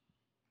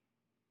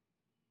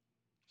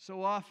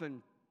 So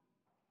often,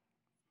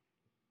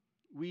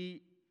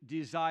 we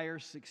desire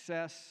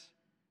success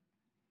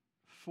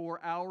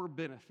for our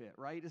benefit,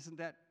 right? Isn't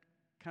that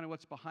kind of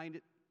what's behind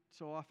it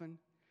so often?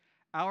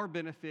 Our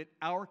benefit,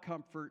 our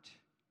comfort,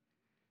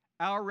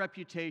 our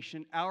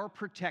reputation, our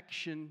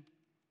protection.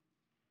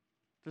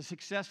 The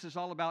success is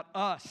all about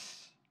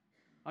us.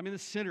 I'm in the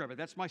center of it.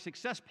 That's my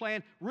success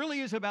plan.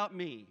 Really is about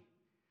me.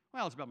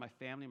 Well, it's about my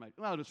family.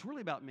 Well, it's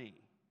really about me.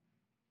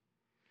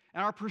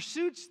 And our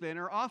pursuits then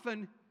are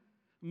often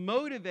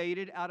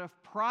motivated out of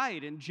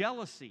pride and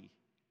jealousy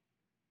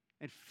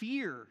and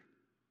fear,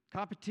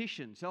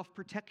 competition,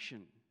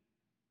 self-protection.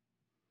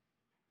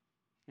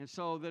 And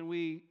so then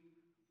we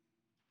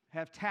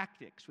have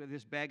tactics with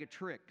this bag of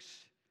tricks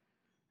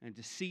and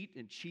deceit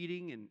and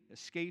cheating and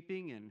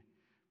escaping and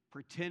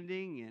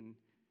pretending and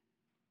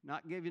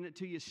not giving it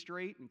to you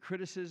straight and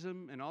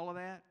criticism and all of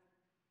that.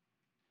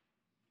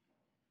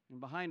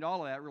 And behind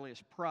all of that really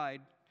is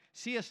pride.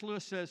 C.S.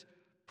 Lewis says,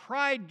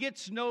 pride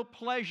gets no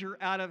pleasure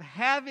out of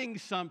having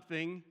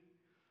something,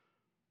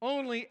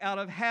 only out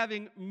of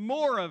having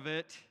more of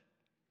it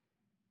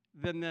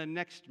than the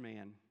next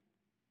man.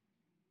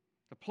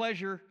 The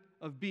pleasure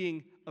of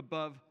being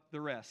above the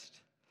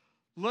rest.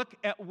 Look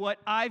at what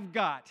I've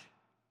got.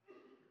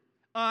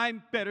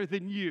 I'm better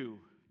than you.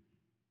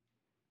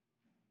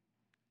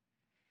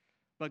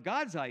 But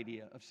God's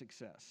idea of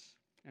success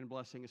and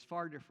blessing is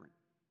far different.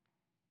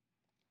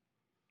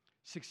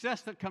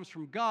 Success that comes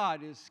from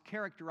God is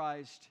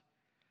characterized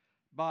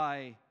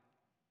by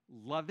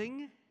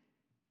loving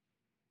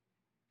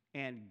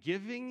and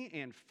giving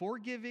and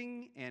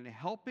forgiving and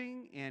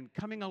helping and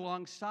coming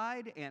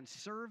alongside and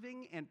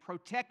serving and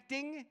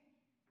protecting.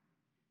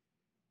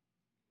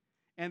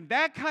 And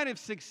that kind of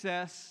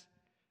success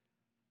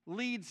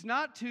leads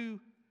not to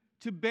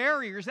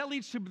barriers, that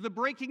leads to the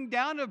breaking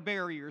down of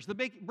barriers,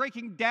 the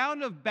breaking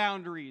down of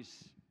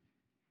boundaries,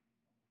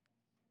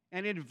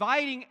 and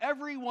inviting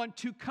everyone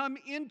to come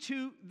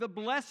into the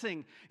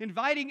blessing,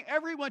 inviting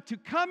everyone to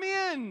come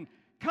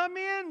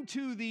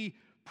into the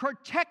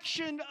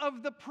protection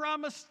of the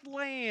promised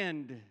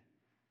land,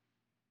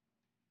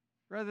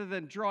 rather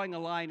than drawing a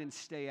line and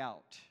stay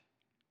out.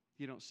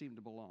 You don't seem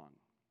to belong.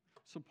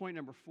 So point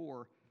number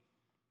 4,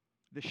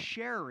 the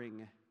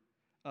sharing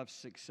of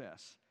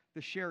success. The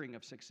sharing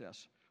of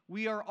success.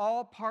 We are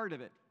all part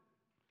of it.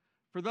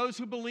 For those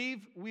who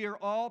believe, we are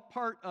all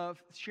part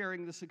of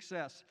sharing the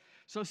success.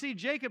 So see,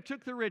 Jacob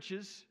took the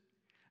riches,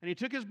 and he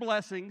took his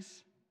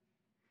blessings,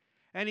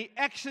 and he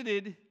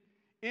exited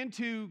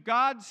into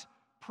God's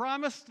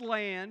promised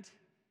land,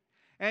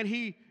 and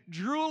he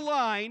drew a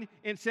line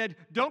and said,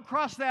 don't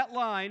cross that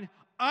line.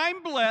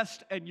 I'm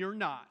blessed and you're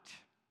not.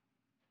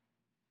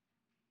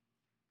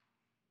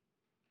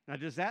 Now,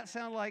 does that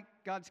sound like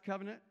God's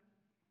covenant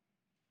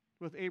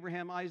with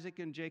Abraham, Isaac,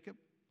 and Jacob?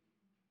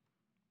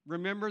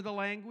 Remember the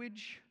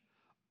language?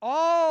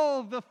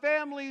 All the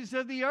families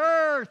of the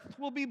earth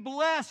will be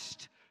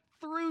blessed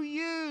through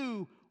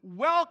you.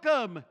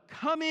 Welcome,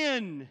 come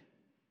in,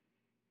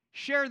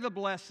 share the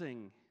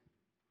blessing.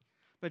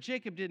 But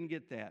Jacob didn't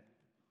get that.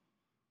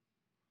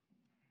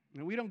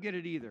 And we don't get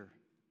it either.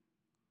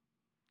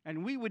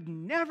 And we would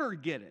never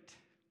get it.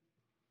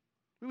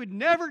 We would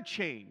never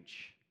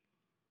change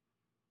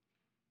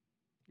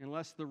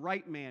unless the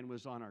right man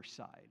was on our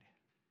side.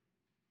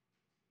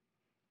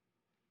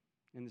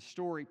 And the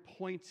story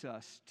points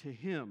us to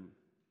him.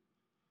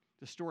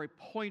 The story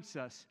points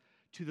us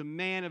to the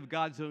man of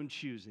God's own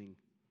choosing,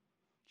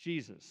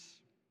 Jesus.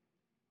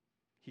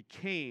 He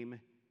came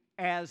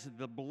as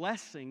the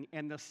blessing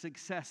and the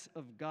success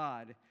of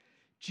God.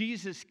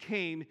 Jesus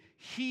came,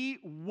 he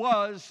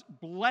was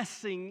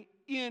blessing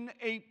in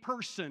a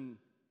person,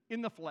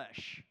 in the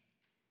flesh.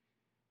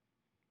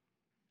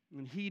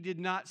 And he did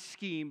not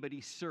scheme, but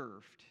he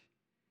served.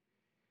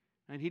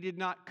 And he did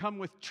not come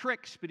with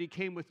tricks, but he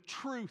came with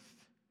truth.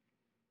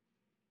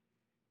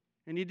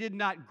 And he did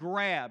not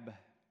grab,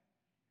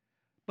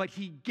 but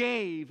he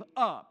gave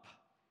up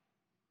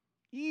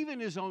even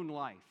his own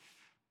life.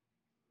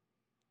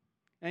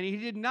 And he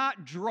did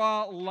not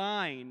draw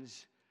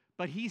lines,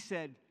 but he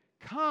said,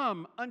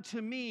 "Come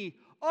unto me,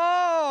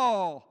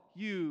 all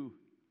you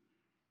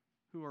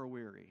who are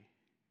weary."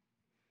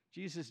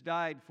 Jesus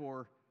died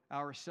for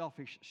our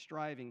selfish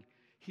striving.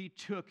 He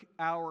took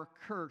our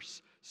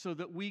curse so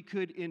that we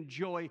could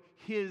enjoy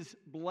his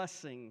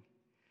blessing.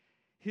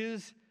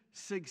 His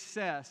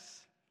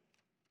success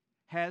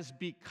has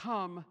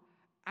become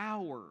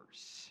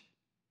ours.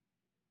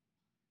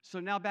 So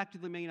now back to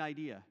the main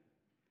idea.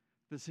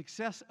 The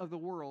success of the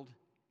world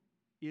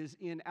is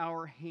in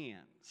our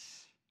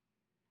hands.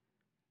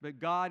 But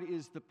God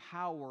is the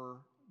power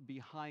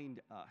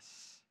behind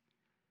us.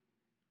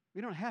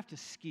 We don't have to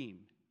scheme.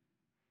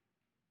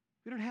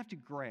 We don't have to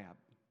grab.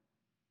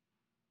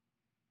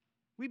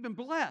 We've been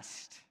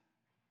blessed.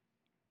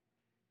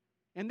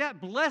 And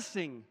that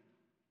blessing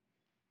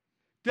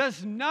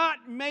does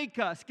not make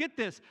us, get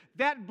this,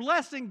 that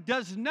blessing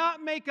does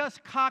not make us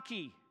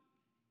cocky.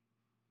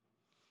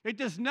 It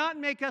does not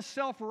make us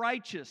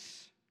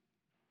self-righteous.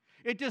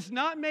 It does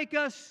not make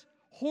us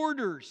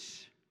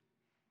hoarders.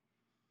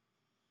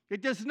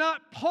 It does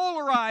not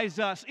polarize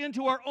us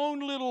into our own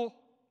little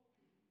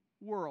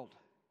world.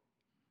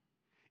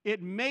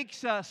 It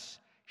makes us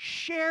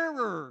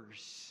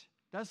sharers,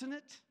 doesn't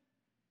it?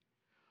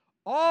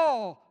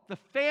 All the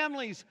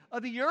families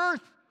of the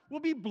earth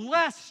will be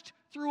blessed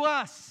through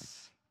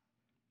us.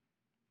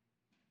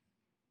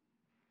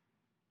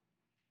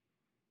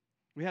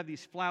 We have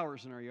these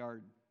flowers in our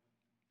yard.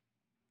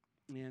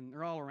 And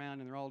they're all around,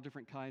 and they're all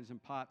different kinds in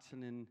pots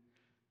and in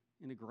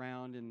the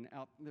ground and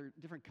out. They're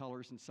different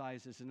colors and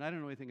sizes. And I don't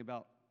know anything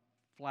about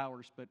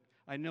flowers, but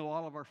I know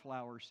all of our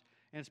flowers.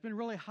 And it's been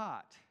really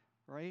hot,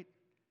 right?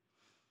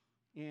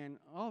 And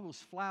all those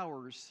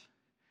flowers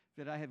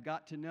that I have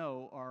got to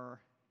know are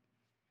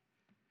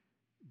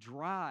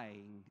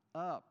drying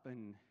up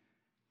and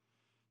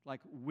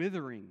like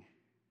withering,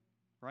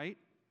 right?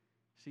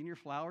 Seeing your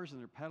flowers and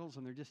their petals,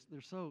 and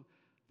they're so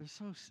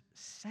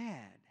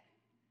sad.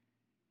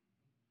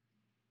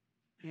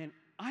 And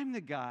I'm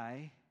the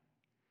guy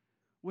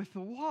with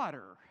the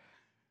water.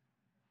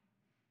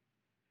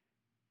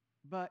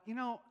 But,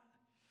 I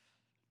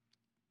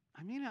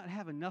may not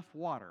have enough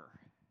water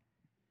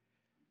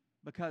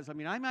because, I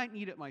might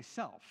need it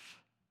myself,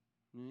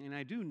 and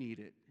I do need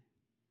it.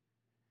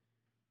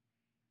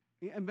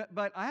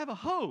 But I have a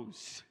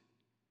hose,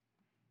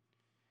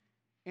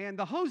 and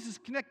the hose is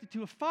connected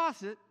to a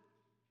faucet,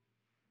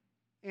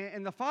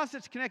 and the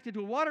faucet's connected to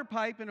a water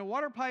pipe, and a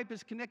water pipe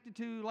is connected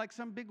to like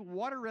some big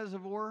water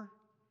reservoir.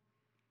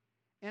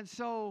 And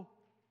so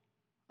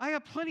I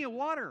have plenty of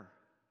water,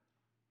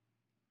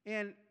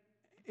 and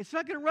it's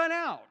not going to run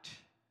out.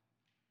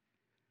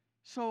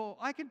 So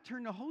I can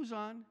turn the hose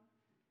on,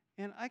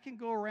 and I can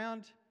go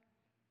around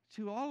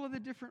to all of the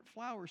different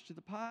flowers, to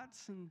the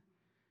pots and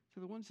to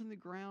the ones in the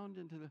ground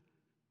and to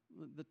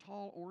the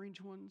tall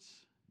orange ones,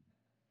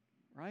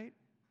 right?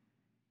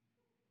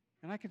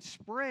 And I can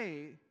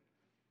spray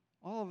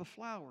all of the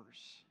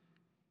flowers.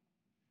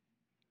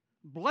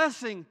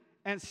 Blessing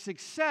and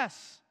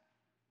success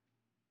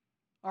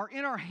are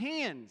in our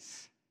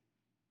hands.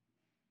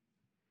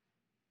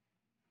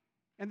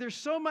 And there's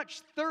so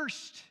much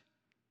thirst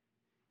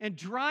and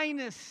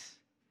dryness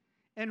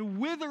and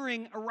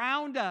withering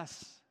around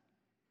us.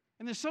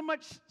 And there's so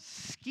much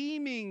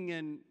scheming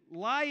and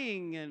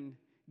lying and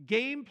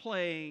game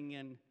playing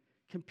and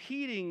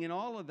competing and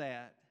all of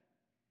that.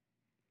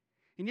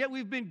 And yet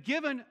we've been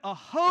given a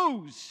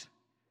hose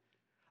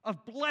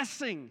of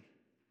blessing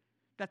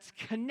that's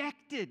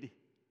connected.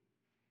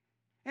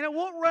 And it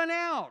won't run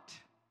out.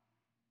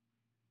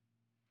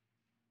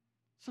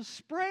 So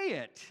spray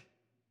it.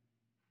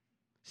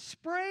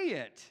 Spray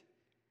it.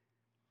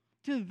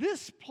 to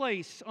this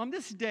place on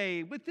this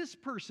day with this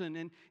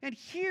person, and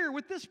here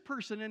with this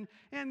person,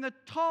 and the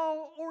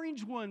tall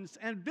orange ones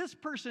and this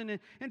person,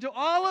 and to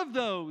all of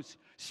those,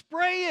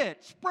 spray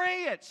it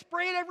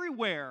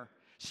everywhere.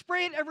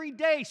 Spray it every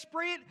day.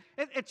 Spray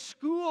it at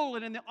school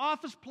and in the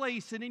office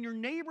place and in your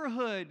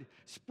neighborhood.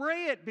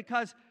 Spray it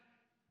because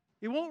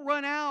it won't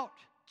run out.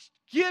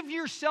 Give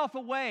yourself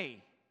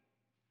away.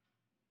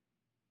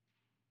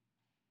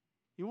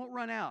 You won't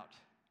run out.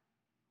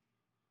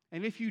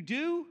 And if you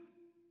do,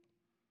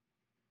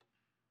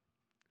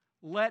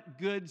 let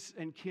goods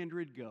and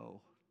kindred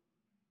go.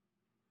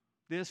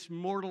 This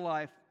mortal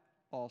life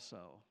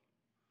also.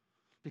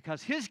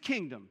 Because His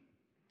kingdom,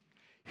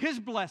 His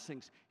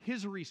blessings,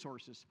 His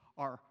resources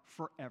are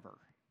forever.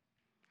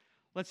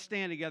 Let's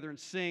stand together and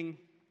sing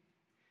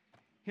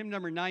hymn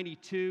number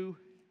 92.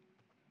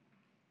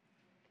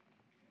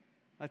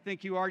 I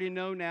think you already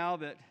know now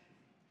that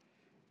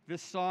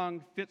this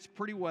song fits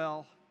pretty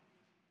well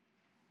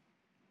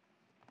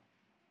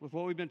with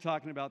what we've been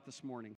talking about this morning.